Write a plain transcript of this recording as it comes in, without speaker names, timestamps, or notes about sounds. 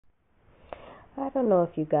I don't know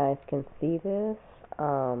if you guys can see this.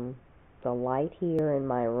 The light here in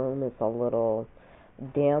my room is a little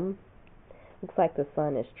dim. Looks like the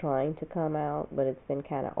sun is trying to come out, but it's been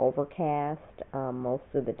kind of overcast most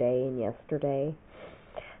of the day and yesterday.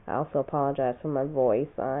 I also apologize for my voice.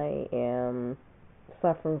 I am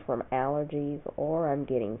suffering from allergies or I'm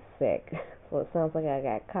getting sick. So it sounds like I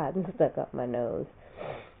got cotton stuck up my nose.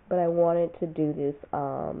 But I wanted to do this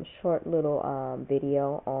short little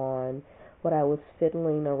video on what I was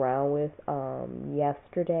fiddling around with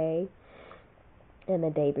yesterday and the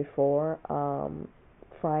day before,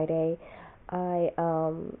 Friday. I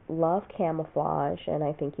love camouflage, and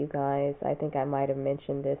I think I might have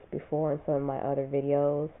mentioned this before in some of my other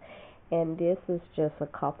videos. And this is just a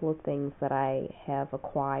couple of things that I have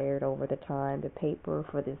acquired over the time. The paper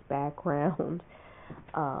for this background,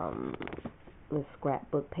 the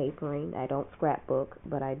scrapbook papering. I don't scrapbook,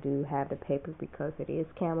 but I do have the paper because it is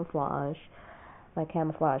camouflage. My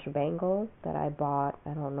camouflage bangle that I bought,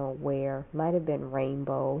 I don't know where, might have been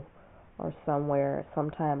Rainbow or somewhere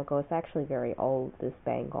some time ago. It's actually very old, this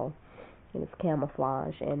bangle. And it's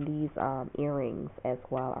camouflage. And these earrings as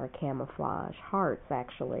well are camouflage. Hearts,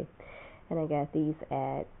 actually. And I got these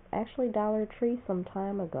at actually Dollar Tree some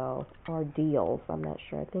time ago. Or Deals, I'm not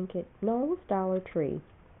sure. It was Dollar Tree.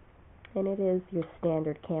 And it is your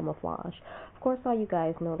standard camouflage. Of course, all you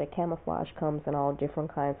guys know that camouflage comes in all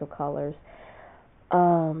different kinds of colors.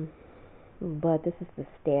 But this is the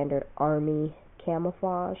standard army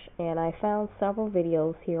camouflage, and I found several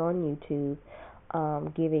videos here on YouTube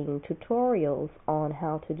giving tutorials on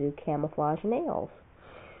how to do camouflage nails.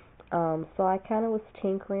 So I kind of was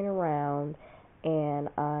tinkering around, and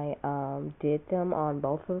I did them on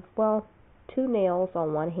two nails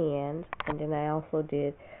on one hand, and then I also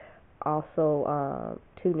did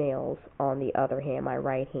two nails on the other hand, my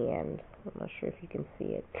right hand. I'm not sure if you can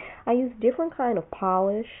see it. I use different kind of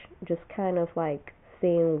polish, just kind of like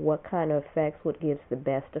seeing what kind of effects, what gives the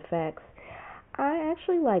best effects. I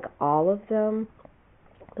actually like all of them.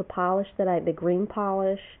 The green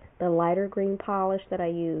polish, the lighter green polish that I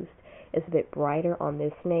used is a bit brighter on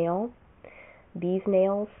this nail. These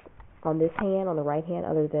nails on this hand, on the right hand,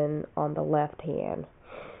 other than on the left hand.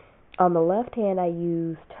 On the left hand, I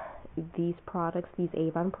used these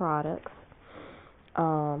Avon products.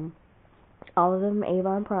 All of them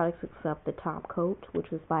Avon products except the top coat, which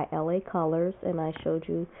was by L.A. Colors, and I showed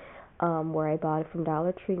you where I bought it from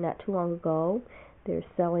Dollar Tree not too long ago. They're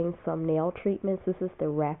selling some nail treatments. This is the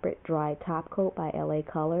Rapid Dry Top Coat by L.A.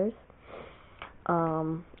 Colors.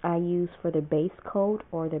 I use for the base coat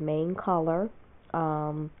or the main color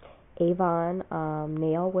Avon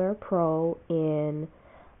Nail Wear Pro in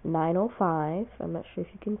 905. I'm not sure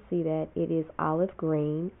if you can see that. It is olive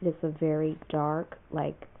green. It is a very dark,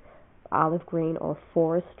 like olive green or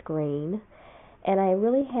forest green, and I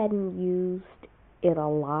really hadn't used it a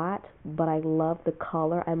lot, but I love the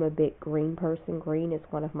color. I'm a big green person. Green is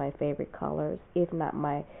one of my favorite colors, if not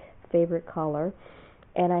my favorite color,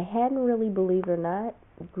 and I hadn't really, believe it or not,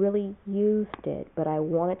 really used it, but I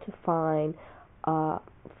wanted to find a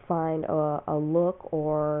look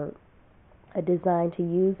or a design to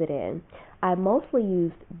use it in. I mostly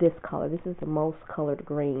used this color. This is the most colored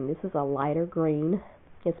green. This is a lighter green.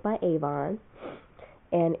 It's by Avon,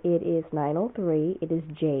 and it is 903. It is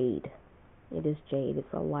jade.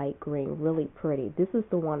 It's a light green, really pretty. This is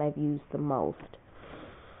the one I've used the most.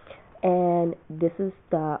 And this is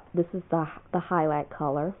the highlight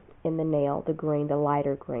color in the nail, the green, the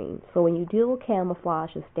lighter green. So when you do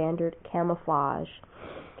camouflage, a standard camouflage,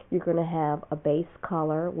 you're going to have a base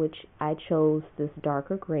color, which I chose this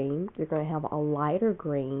darker green. You're going to have a lighter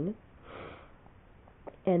green,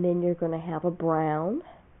 and then you're going to have a brown,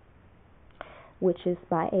 which is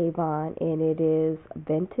by Avon, and it is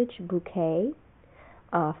Vintage Bouquet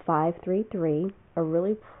 533, a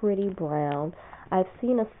really pretty brown. I've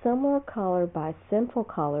seen a similar color by Central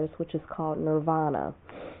Colors, which is called Nirvana,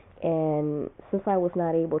 and since I was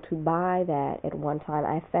not able to buy that at one time,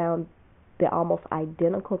 I found the almost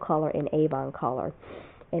identical color in Avon color,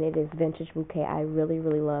 and it is Vintage Bouquet. I really,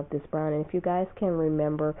 really love this brown, and if you guys can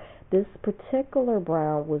remember, this particular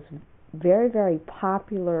brown was very, very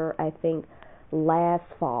popular, I think, last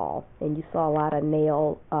fall, and you saw a lot of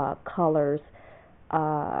nail colors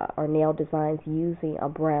or nail designs using a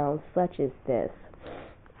brown such as this.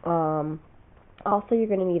 Also, you're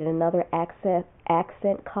going to need another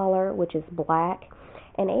accent color, which is black,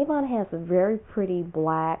 and Avon has a very pretty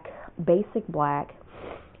black, basic black.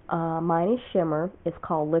 Mine is shimmer. It's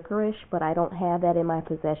called Licorice, but I don't have that in my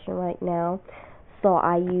possession right now. So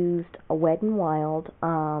I used a Wet n Wild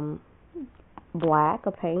black,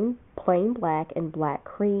 a plain black, and black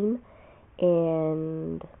cream,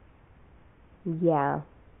 And yeah,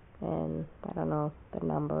 and I don't know the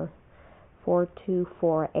number.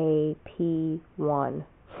 424AP1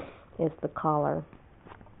 is the color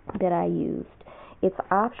that I used. It's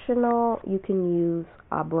optional. You can use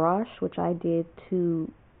a brush, which I did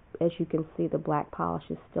to, as you can see, the black polish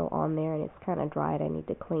is still on there and it's kind of dried. I need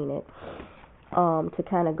to clean it. To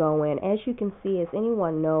kind of go in. As you can see, as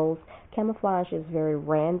anyone knows, camouflage is very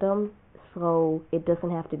random, so it doesn't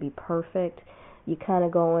have to be perfect. You kind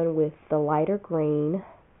of go in with the lighter green,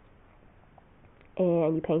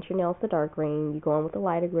 and you paint your nails the dark green. You go in with the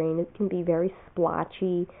lighter green. It can be very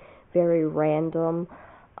splotchy, very random.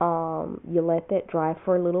 You let that dry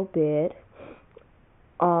for a little bit.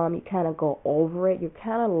 You kind of go over it. You're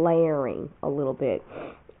kind of layering a little bit.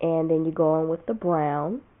 And then you go in with the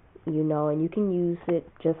brown, and you can use it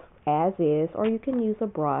just as is, or you can use a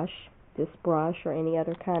brush, this brush or any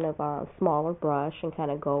other kind of smaller brush, and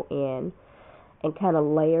kind of go in and kind of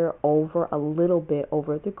layer over a little bit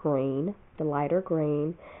over the green, the lighter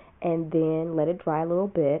green, and then let it dry a little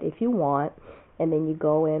bit if you want, and then you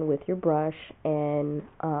go in with your brush and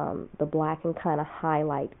the black and kind of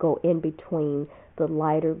highlight, go in between the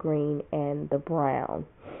lighter green and the brown.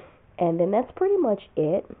 And then that's pretty much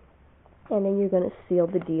it. And then you're going to seal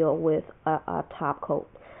the deal with a top coat.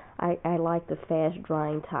 I like the fast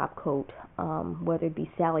drying top coat, whether it be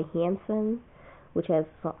Sally Hansen, which has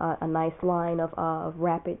a nice line of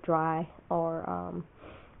rapid dry or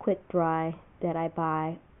quick dry that I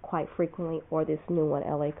buy quite frequently, or this new one,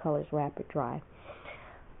 L.A. Colors Rapid Dry.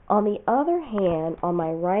 On the other hand, on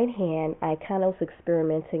my right hand, I kind of was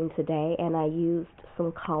experimenting today, and I used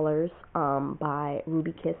some colors by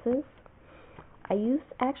Ruby Kisses. I used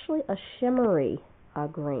actually a shimmery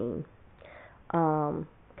green,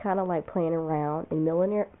 kind of like playing around in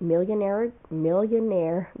millionaire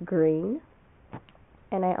green.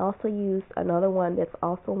 And I also used another one that's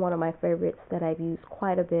also one of my favorites that I've used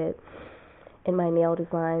quite a bit in my nail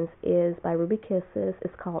designs, is by Ruby Kisses.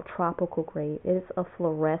 It's called Tropical Green. It's a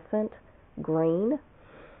fluorescent green,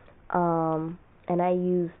 and I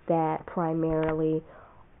used that primarily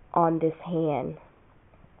on this hand.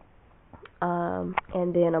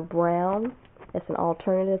 And then a brown, that's an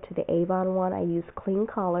alternative to the Avon one. I use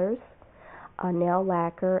KleanColors nail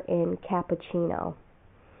lacquer in Cappuccino.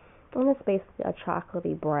 And it's basically a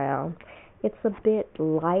chocolatey brown. It's a bit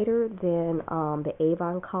lighter than the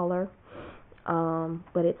Avon color,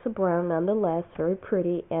 but it's a brown nonetheless, very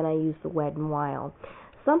pretty, and I use the Wet n Wild.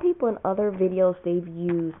 Some people in other videos, they've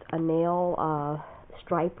used a nail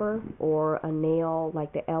striper or a nail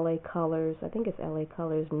like the L.A. Colors, I think it's L.A.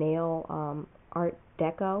 Colors nail Art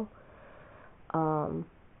Deco.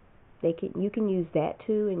 You can use that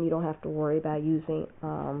too, and you don't have to worry about using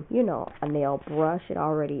a nail brush. It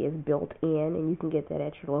already is built in, and you can get that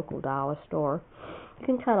at your local dollar store. You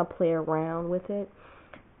can kind of play around with it.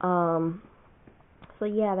 So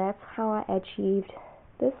yeah, that's how I achieved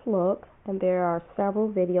this look, and there are several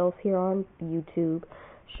videos here on YouTube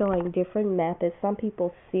showing different methods. Some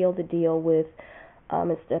people seal the deal with,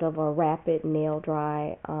 instead of a rapid nail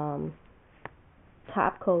dry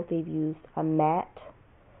top coat, they've used a matte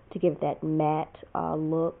to give that matte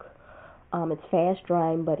look. It's fast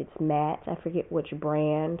drying, but it's matte. I forget which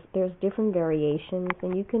brand. There's different variations,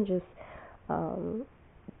 and you can just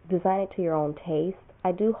design it to your own taste.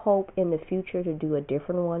 I do hope in the future to do a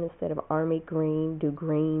different one. Instead of army green, do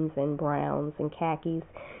greens and browns and khakis.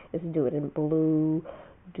 Just do it in blue,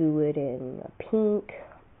 do it in pink,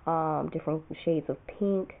 different shades of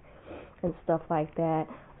pink and stuff like that.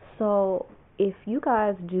 So if you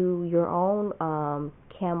guys do your own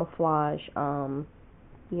camouflage,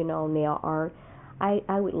 nail art,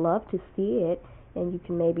 I would love to see it, and you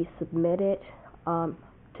can maybe submit it to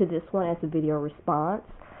this one as a video response.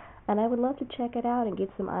 And I would love to check it out and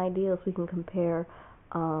get some ideas. We can compare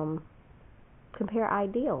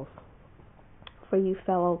ideals for you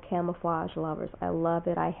fellow camouflage lovers. I love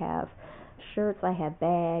it. I have shirts, I have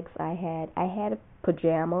bags, I had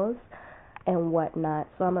pajamas and whatnot.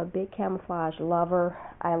 So I'm a big camouflage lover.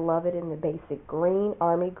 I love it in the basic green,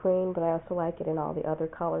 army green, but I also like it in all the other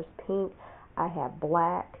colors. Pink. I have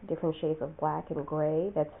black, different shades of black and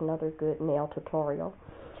gray. That's another good nail tutorial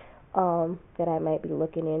that I might be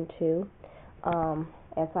looking into.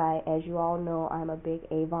 As you all know, I'm a big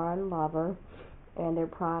Avon lover, and their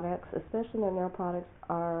products, especially their nail products,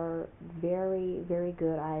 are very, very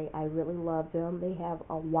good. I really love them. They have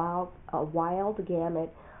a wild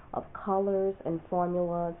gamut of colors and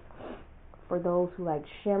formulas. For those who like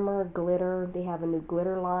shimmer, glitter, they have a new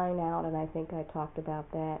glitter line out, and I think I talked about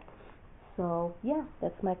that. So yeah,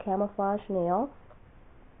 that's my camouflage nail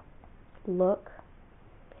look.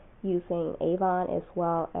 using Avon as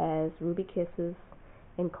well as Ruby Kisses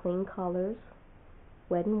and KleanColors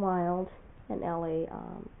Wet n Wild and LA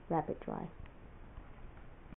Rapid Dry.